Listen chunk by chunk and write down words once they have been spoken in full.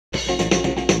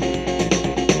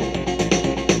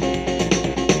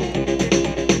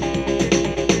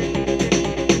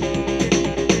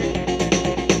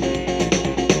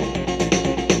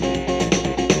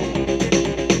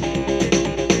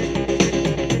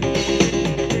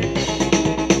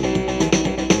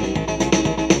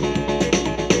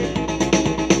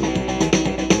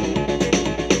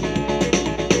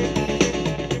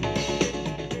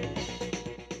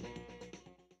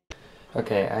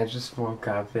just woke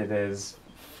up. It is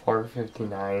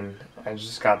 4:59. I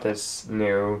just got this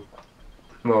new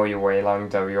Moe Waylong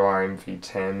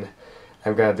WRMV10.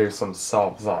 I've got to do some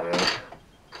solves on it.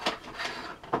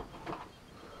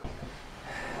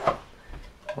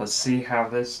 Let's see how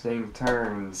this thing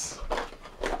turns.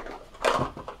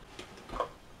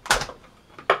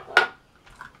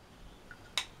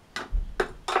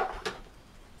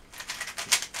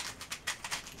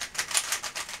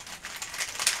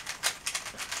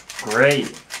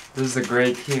 Great! This is a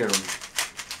great cube.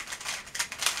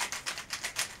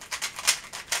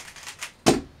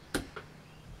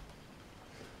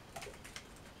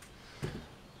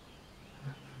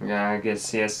 Yeah, I get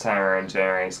CS timer and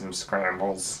generate some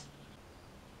scrambles.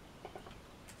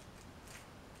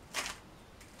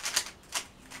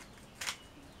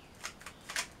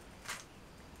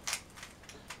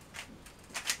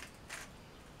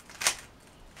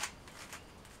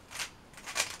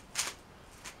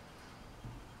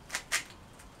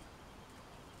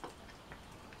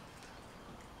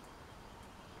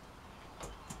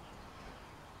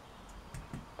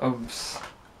 Oops.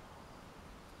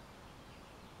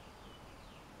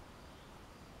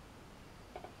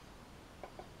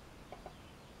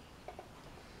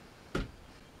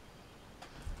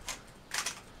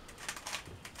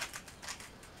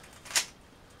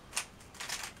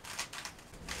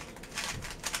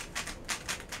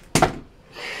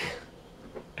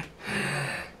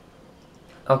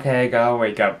 Okay, I gotta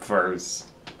wake up first.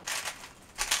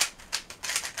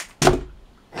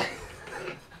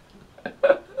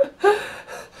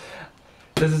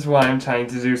 This is why I'm trying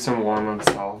to do some warm-up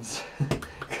solves,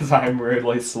 because I'm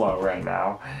really slow right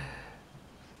now.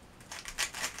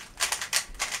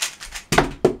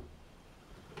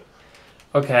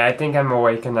 Okay, I think I'm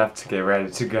awake enough to get ready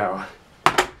to go.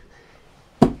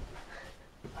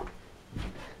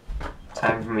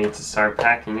 Time for me to start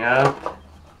packing up.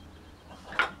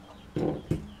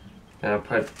 Gonna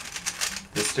put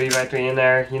this 3x3 in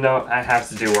there. You know, I have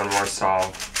to do one more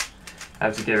solve. I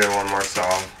have to give it one more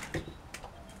solve.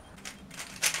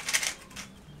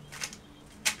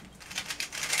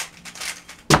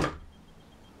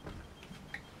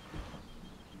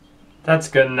 That's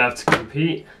good enough to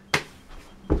compete.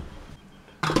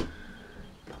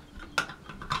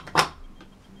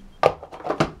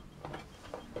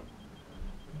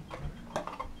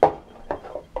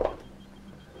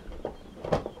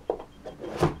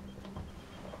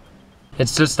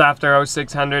 It's just after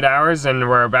 0600 hours and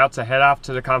we're about to head off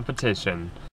to the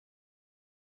competition.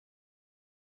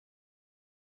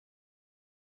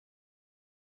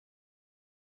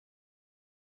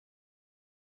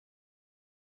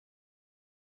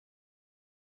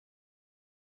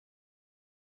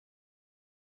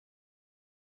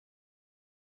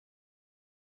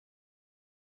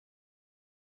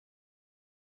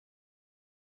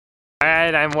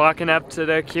 Alright, I'm walking up to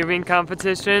the cubing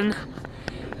competition.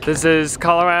 This is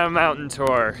Colorado Mountain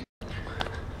Tour.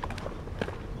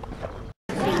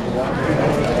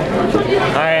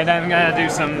 Alright, I'm gonna do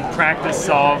some practice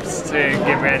solves to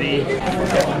get ready.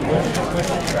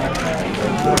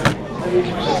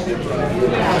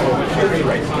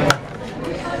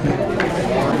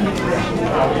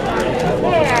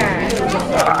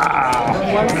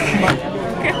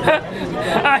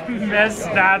 I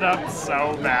messed that up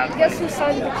so bad. Guess who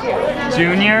signed the cube?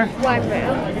 Junior? Blind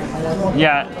man.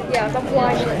 Yeah. Yeah, the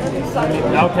blind man who signed it.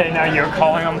 Okay, now you're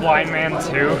calling him blind man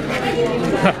too?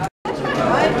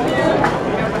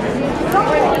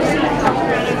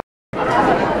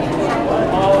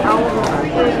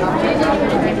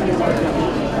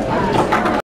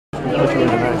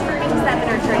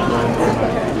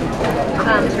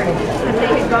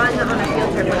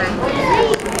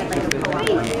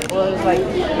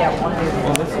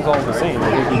 Well, this is all the same. I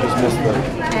think you just missed the...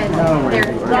 And their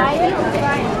field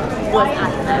was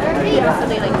at the so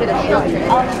they like did a field trip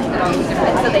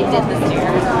and so they did the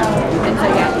stairs. And so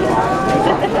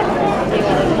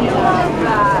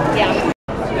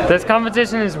yeah. This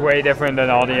competition is way different than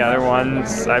all the other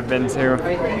ones I've been to.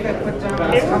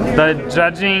 The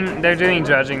judging, they're doing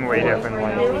judging way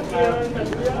differently.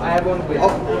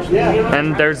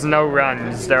 And there's no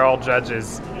runs, they're all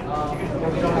judges.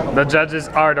 The judges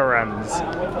are the runs.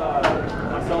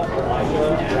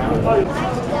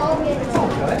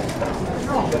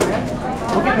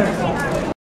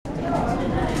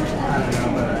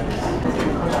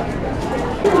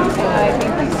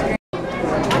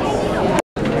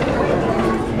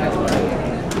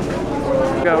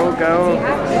 Go, go.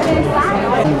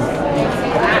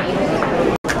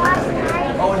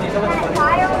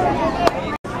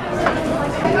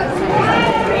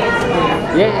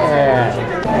 Yeah!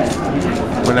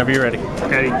 Whenever you're ready. ready.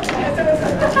 Ready.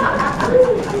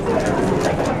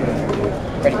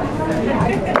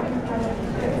 Ready.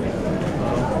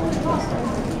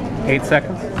 8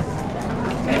 seconds.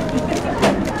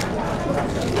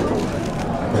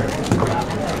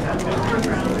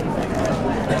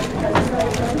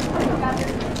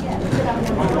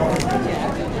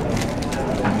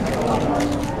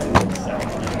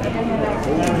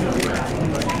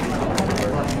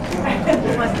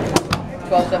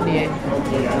 $12.78.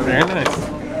 Very nice.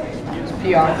 It's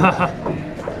PR.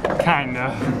 Kinda.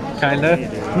 Kinda.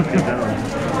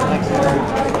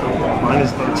 Mine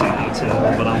is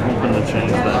 13.02, but I'm hoping to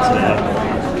change that today.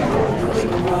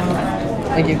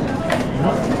 Thank you.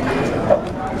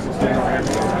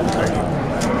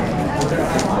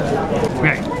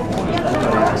 Okay.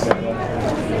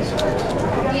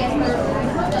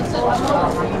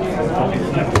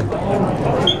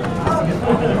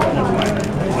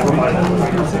 Never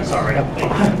mind. Sorry.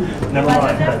 Never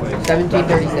mind.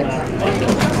 1736. Thank you.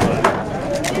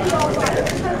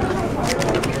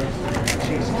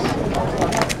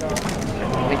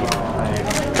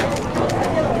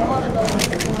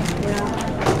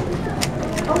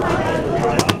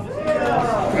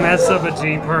 Mess up a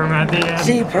G-perm at the end.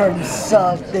 G-perms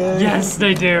suck, dude. Yes,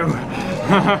 they do.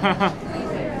 I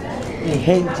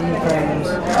hate G-perms.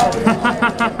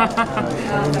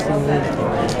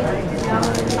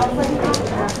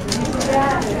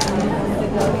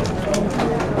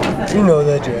 You know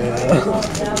that,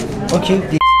 Joanna.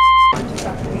 Okay,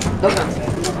 No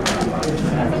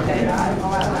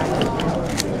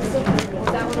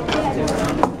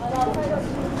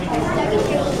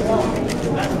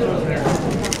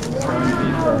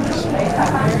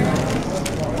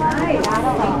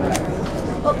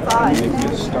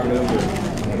comments.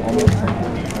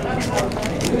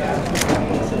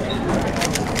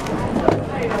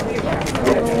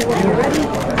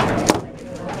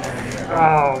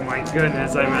 Oh my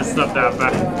goodness, I messed up that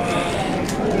bad.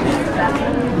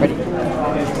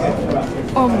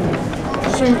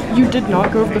 So you did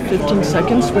not go over the 15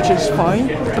 seconds, which is fine,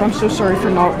 but I'm so sorry for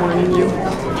not warning you.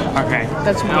 Okay.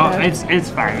 That's my Oh, bad. it's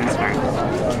fine, it's fine.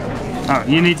 Oh,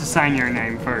 you need to sign your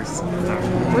name first. So.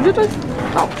 Where did I?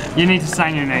 Oh, You need to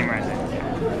sign your name right there.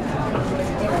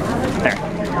 There.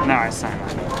 Now I sign mine.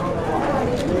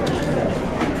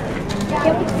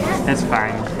 It's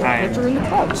fine. those are in the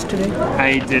box today.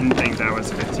 I didn't think that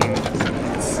was 15 seconds.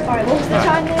 Alright, what was the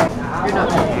time there? You're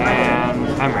not. And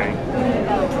I'm ready.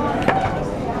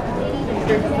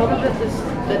 Here, tell me that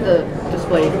the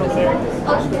display is.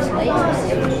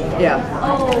 Yeah.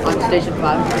 On station 5.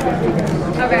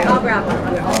 Okay, I'll grab one.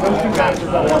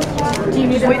 Do you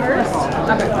need it first?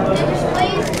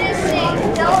 Please just sing.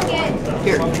 Delegate.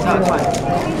 Here, no, it's fine.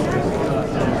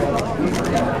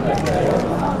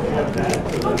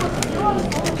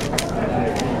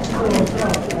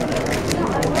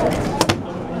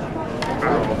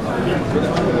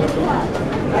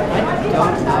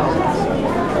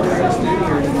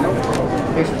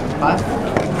 Here's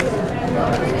 5.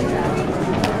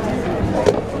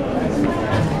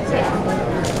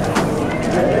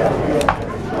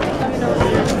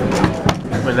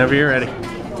 Whenever you're ready.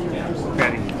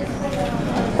 Ready.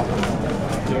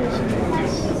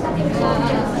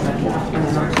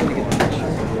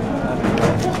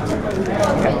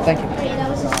 Okay, thank you.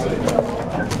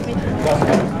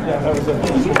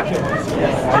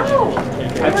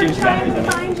 I choose batteries.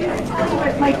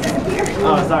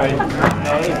 Oh, sorry. No,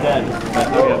 it is dead. But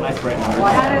okay, nice brain.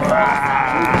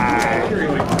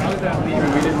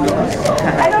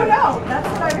 I don't know. That's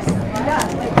what I was. Yeah.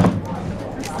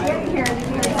 We're standing here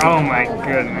and then Oh my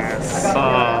goodness. I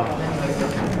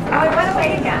went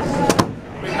away again.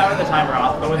 We powered the timer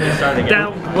off, but when they start again.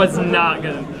 That was not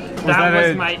good. That that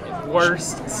was a- my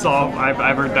worst solve I've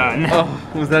ever done. Oh,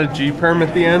 was that a G-perm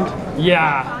at the end?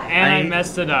 Yeah, and I I-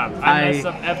 messed it up. I messed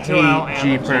up F2L and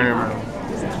hate G-perm.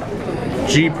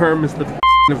 G-perm is the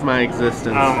of my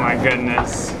existence. Oh my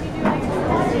goodness.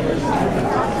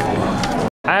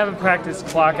 I haven't practiced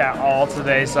clock at all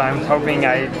today, so I'm hoping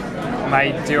I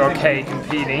might do okay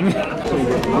competing.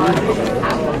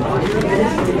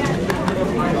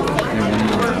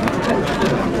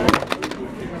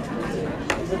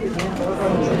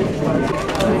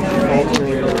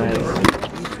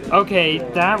 Okay,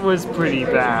 that was pretty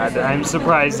bad. I'm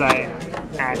surprised I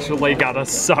actually got a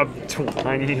sub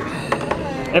 20.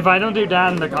 If I don't do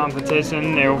that in the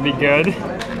competition, it will be good.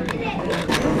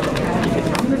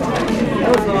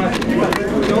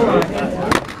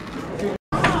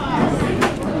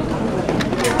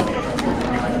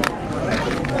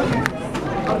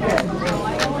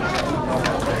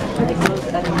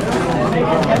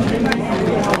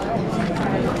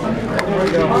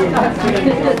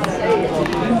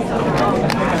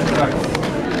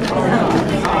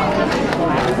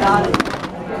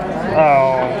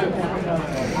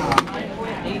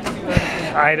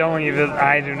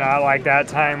 I do not like that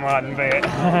time one bit.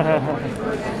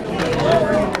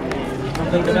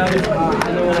 Think about it.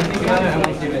 I know when I think about it, I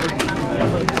won't do it.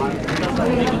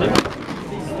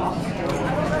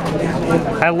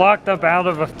 I locked up out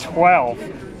of a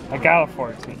 12. I got a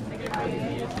 14.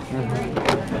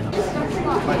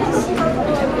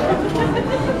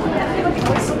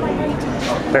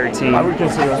 $13. I would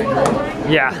consider that.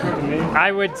 Yeah,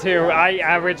 I would too. I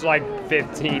average like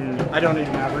 15. I don't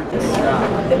even average. The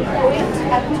point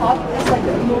at the top is like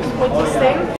the most pointless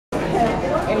thing.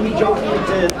 And we jokingly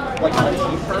did like a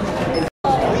G-perm.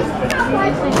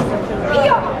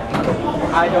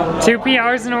 I don't. 2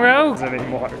 PRs in a row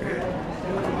anymore.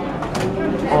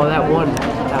 Oh, that one.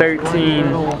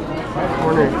 13.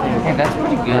 Corner thing. Hey, that's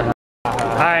pretty good.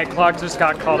 Alright, clock just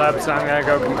got called up, so I'm gonna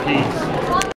go compete.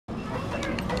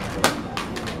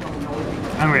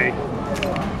 I'm ready.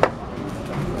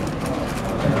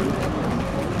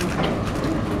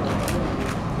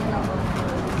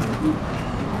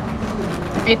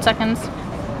 Eight seconds.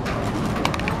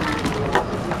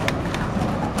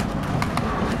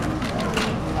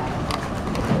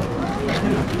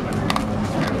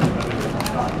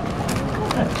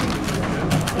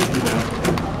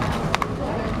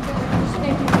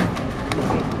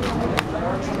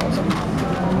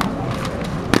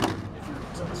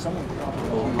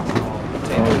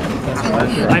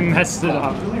 I messed it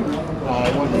up.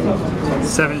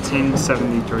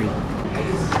 1773.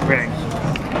 Ready.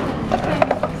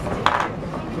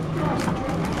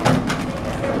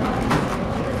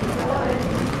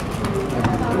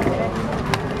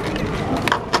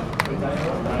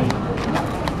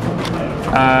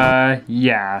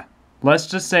 Yeah. Let's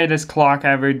just say this clock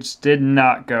average did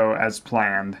not go as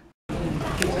planned.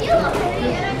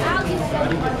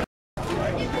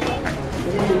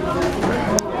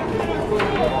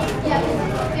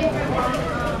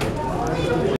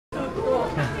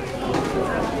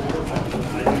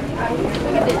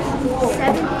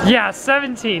 Yeah,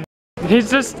 17.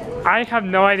 He's just, I have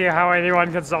no idea how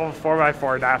anyone can solve a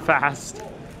 4x4 that fast.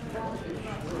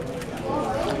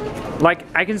 Like,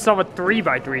 I can solve a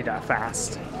 3x3 that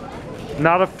fast.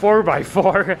 Not a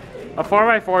 4x4. A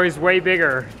 4x4 is way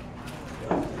bigger.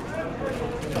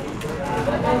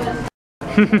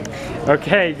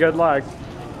 Okay, good luck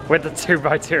with the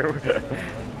 2x2.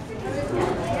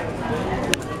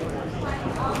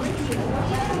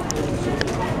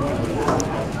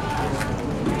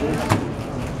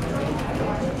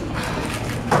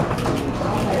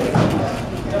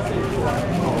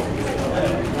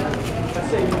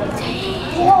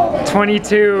 Damn.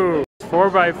 22.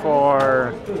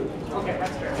 4x4.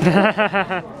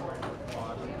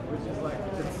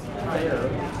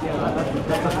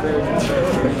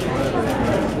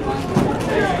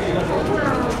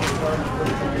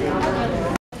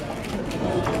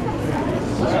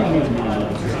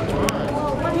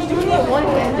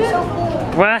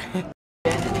 What?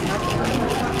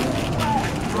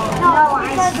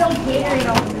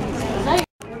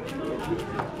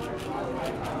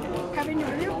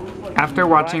 After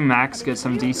watching Max get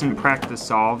some decent practice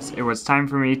solves, it was time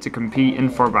for me to compete in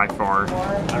 4x4.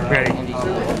 Ready?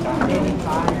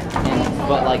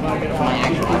 But like my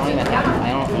actual, I don't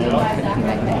know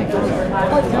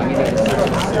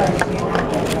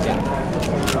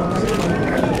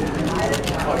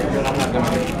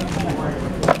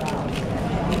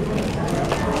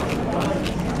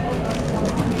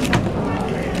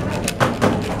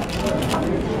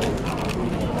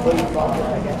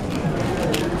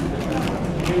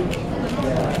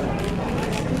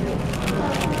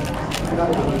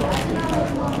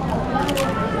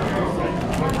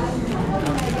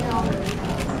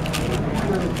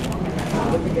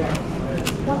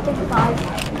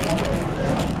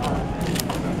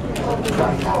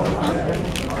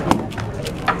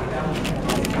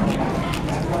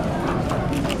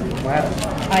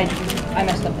I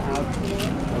messed up the out.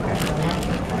 Okay.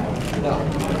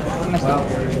 I messed up.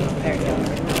 There you go.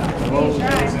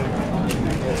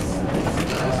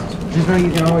 Just know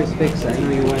you can always fix it. I know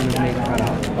you wouldn't make a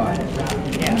cutoff, but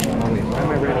yeah. Oh wait, why am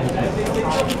I ready?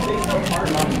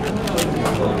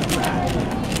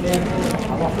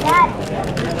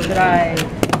 Did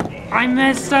I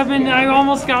messed up and I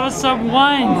almost got a sub 1.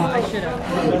 I should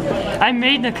have. I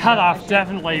made the cutoff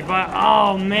definitely, but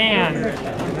oh man.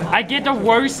 I get the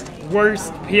worst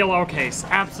PLO case,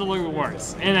 absolute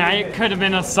worst. And it could have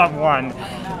been a sub 1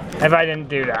 if I didn't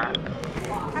do that.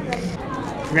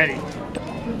 Ready.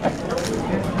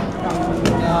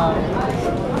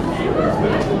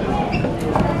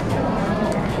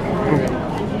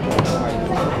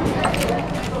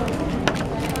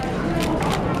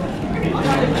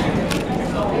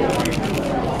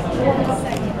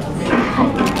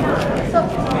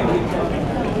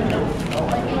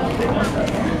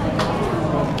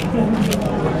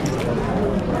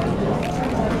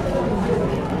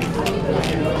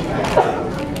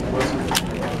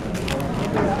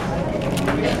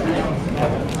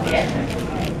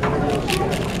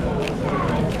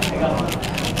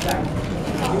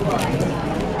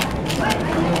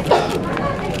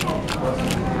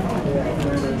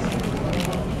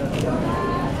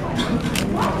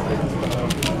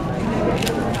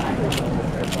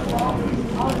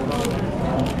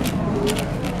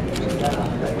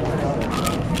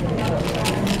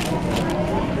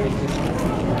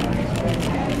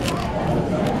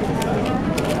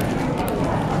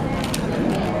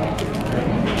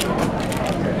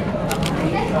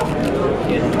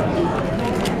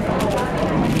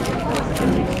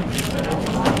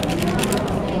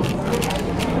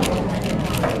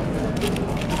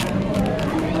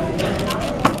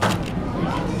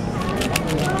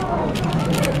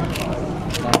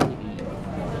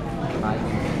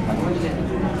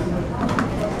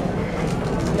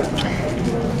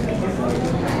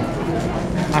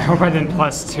 I hope I didn't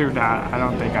 +2 that. I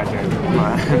don't think I did.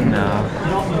 But No.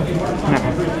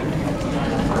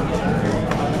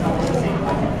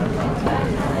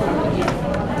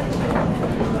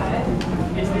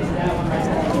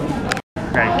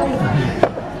 Okay.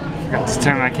 Forgot to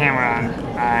turn my camera on.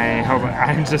 I hope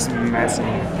I'm just messing.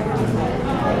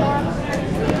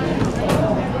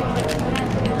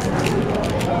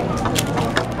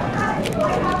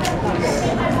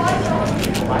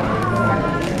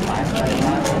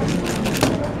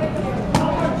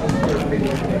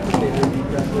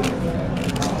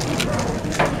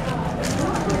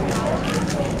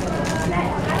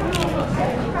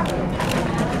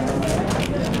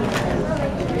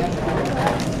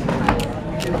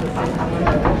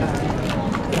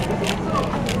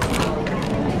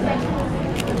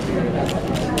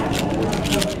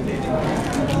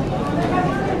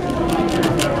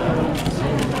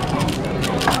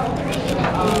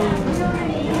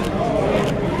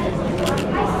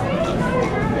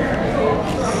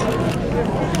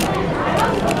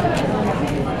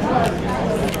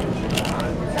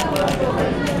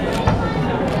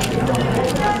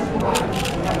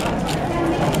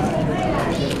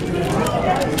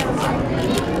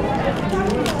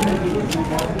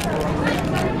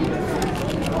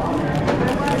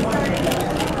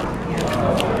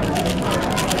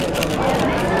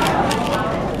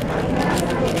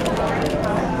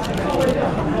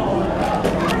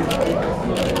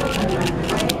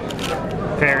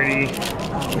 Parody.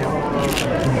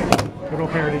 Good old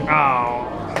parody. Oh.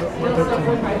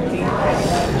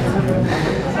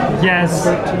 Yes.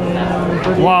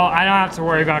 Well, I don't have to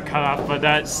worry about cutoff, but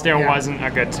that still wasn't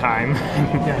a good time.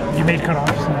 Yeah, you made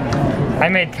cutoffs. I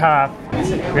made cutoff.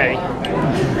 Ready?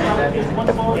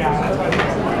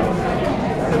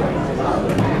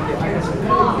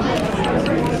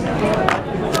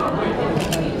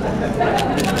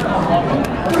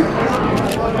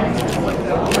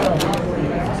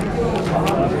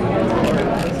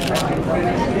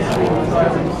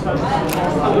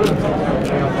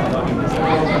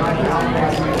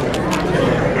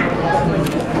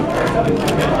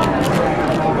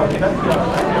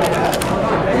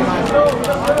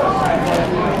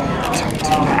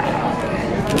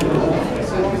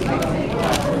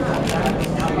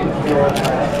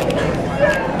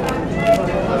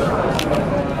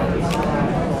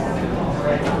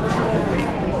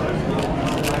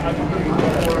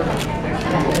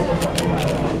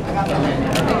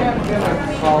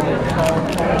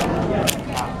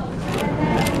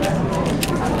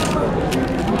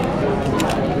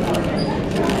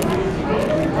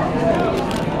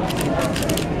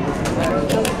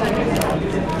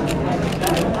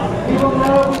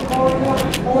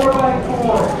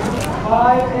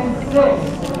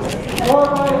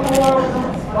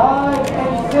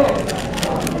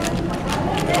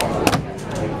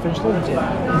 Finish loading it.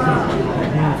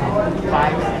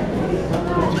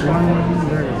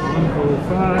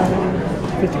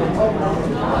 105, 50.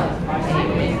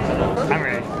 I'm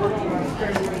ready.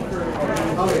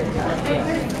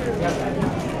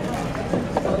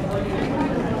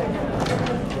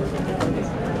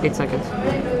 Eight seconds.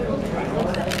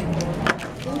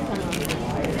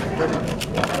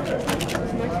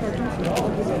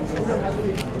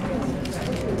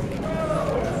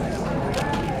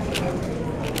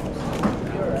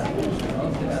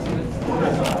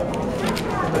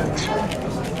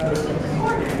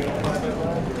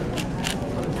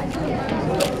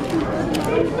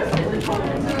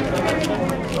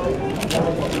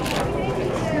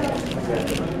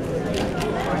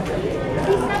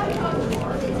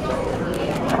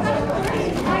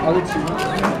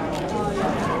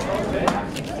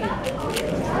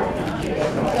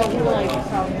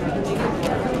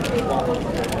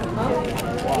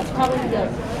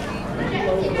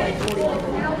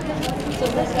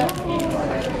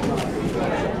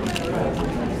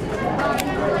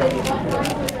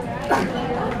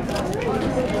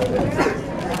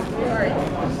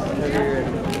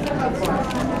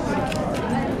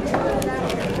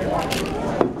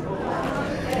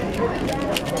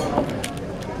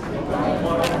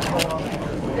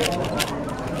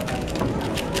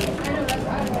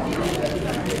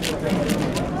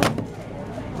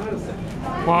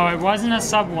 it wasn't a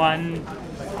sub 1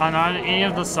 on any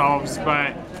of the solves,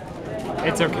 but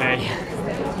it's okay.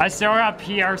 I still got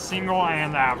PR single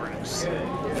and average.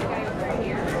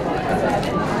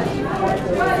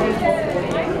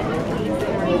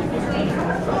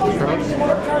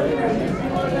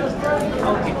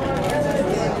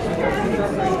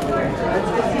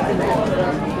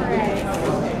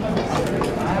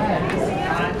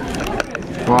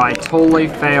 Well, I totally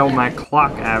failed my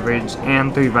clock average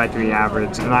and 3x3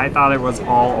 average, and I thought it was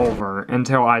all over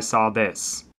until I saw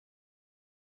this.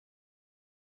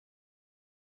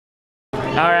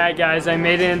 Alright guys, I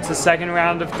made it into second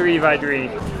round of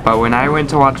 3x3. But when I went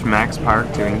to watch Max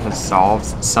Park doing his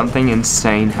solves, something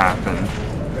insane happened.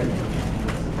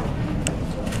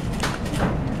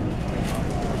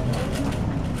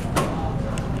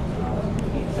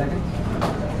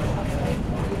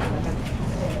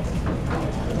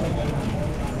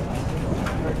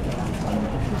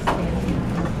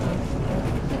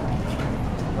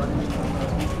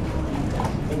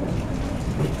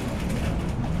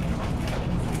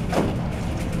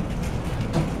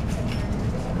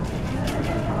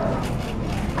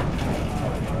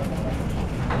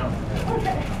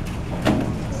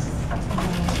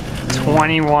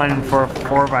 $21 for a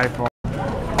 4x4.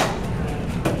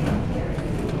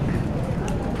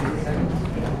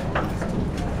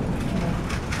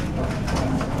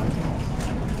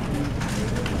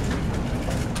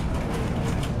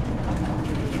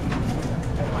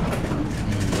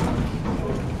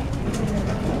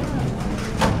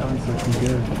 That one's looking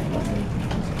good.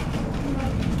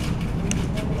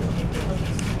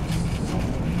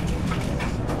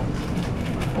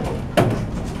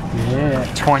 Yeah.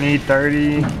 20,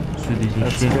 30. So did he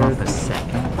take off a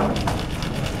second?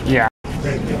 Yeah.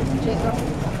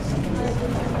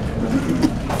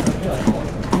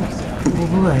 Oh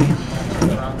boy.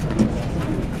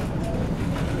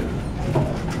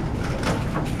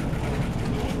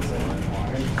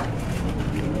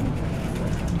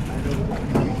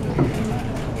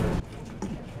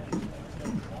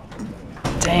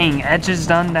 Dang, Edge is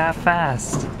done that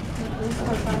fast.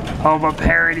 Oh, but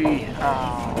parity.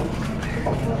 Oh.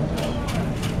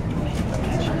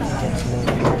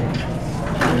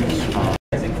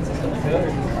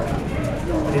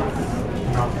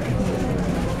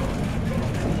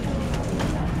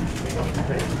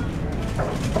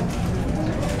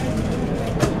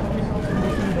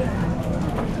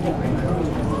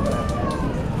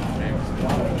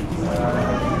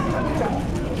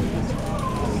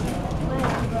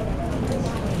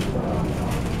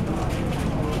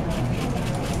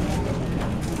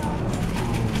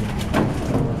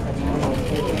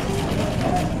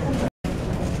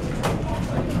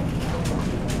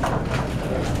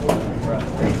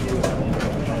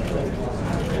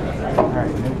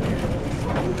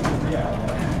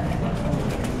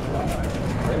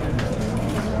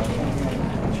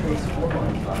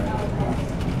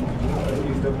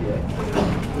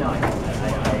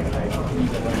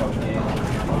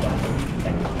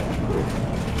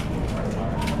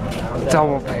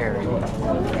 Double parry.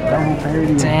 Double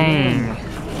parity. Dang.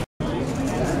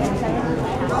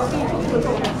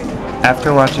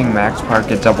 After watching Max Park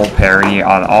get double parry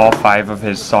on all 5 of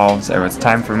his solves, it was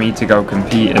time for me to go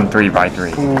compete in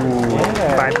 3x3. Ooh,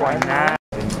 5.9.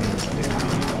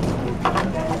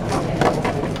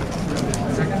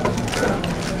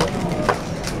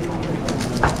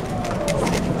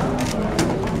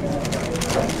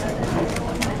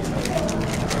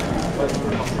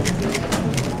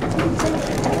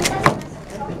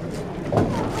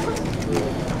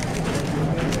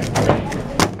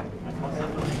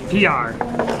 PR.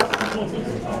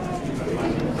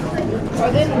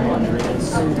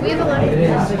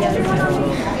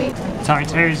 Sorry,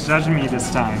 Terry's judging me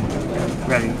this time.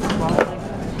 Ready.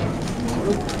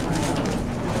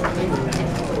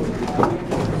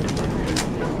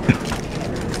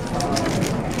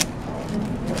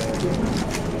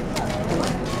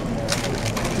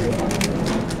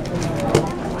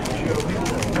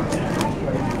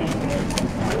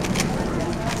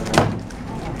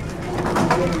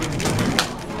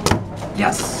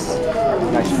 Yes!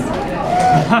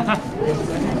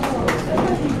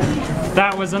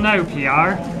 That was a no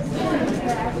PR.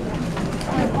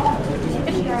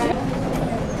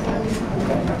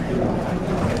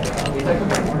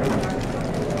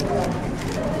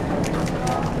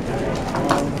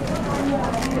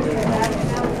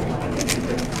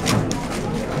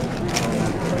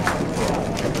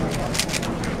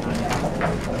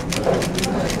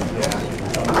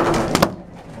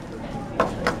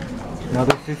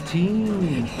 Another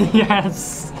 15.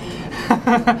 Yes.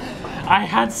 I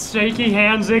had shaky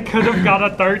hands. It could have got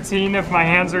a 13 if my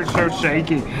hands are so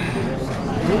shaky.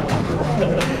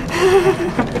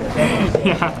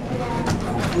 Yeah.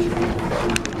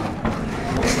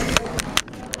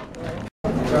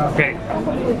 Okay.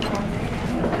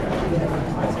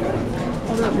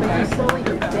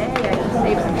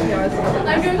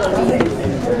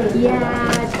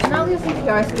 Yeah, now there's some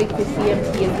PR speak for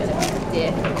CMT is gonna be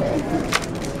stiff.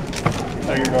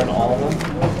 So you're going all of them?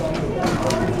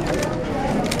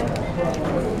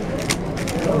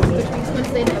 Which means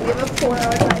Wednesday night we have a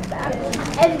 4-hour drive back.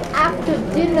 And after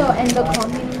dinner and the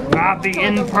community. Not the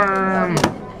in-perm.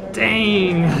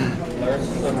 Dang. There's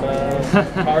some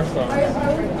car songs.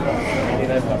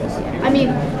 I mean,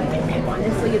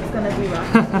 honestly, it's gonna be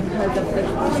rough because of the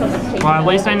so much taking. Well, at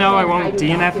least I know I won't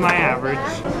DNF my average.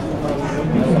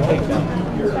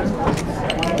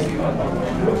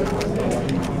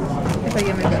 If I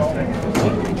get my best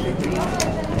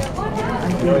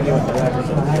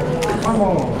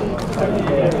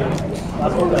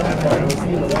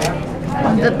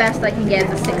the best I can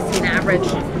get is a 16 average.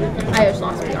 I just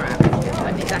lost PR average.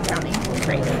 I think that's counting.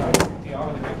 Crazy.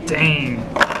 Dang.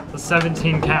 The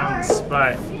 17 counts,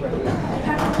 but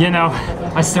you know,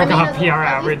 I still got a PR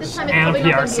average and a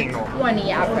PR single.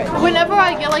 20 average. Whenever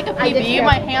I get like a PB,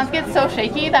 my hands get so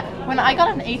shaky that when I got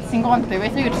an 8 single on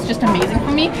 3x3, which is just amazing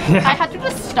for me, Yeah. I had to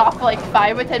just stop for like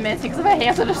 5 or 10 minutes because my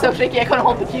hands were just so shaky I couldn't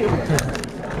hold the cube.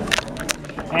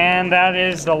 And that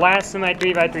is the last of my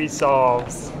 3x3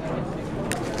 solves.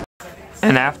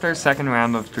 And after second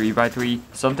round of 3x3,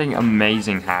 something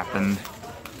amazing happened.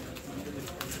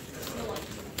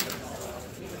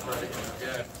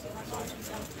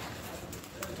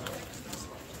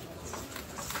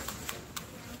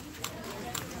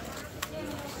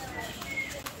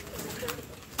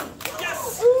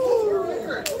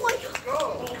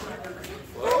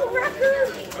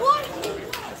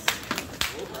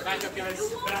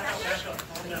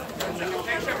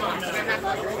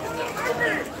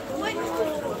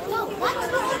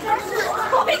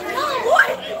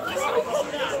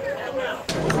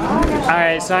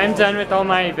 Alright, so I'm done with all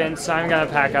my events, so I'm gonna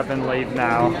pack up and leave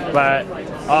now. But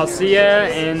I'll see ya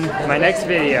in my next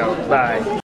video.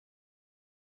 Bye.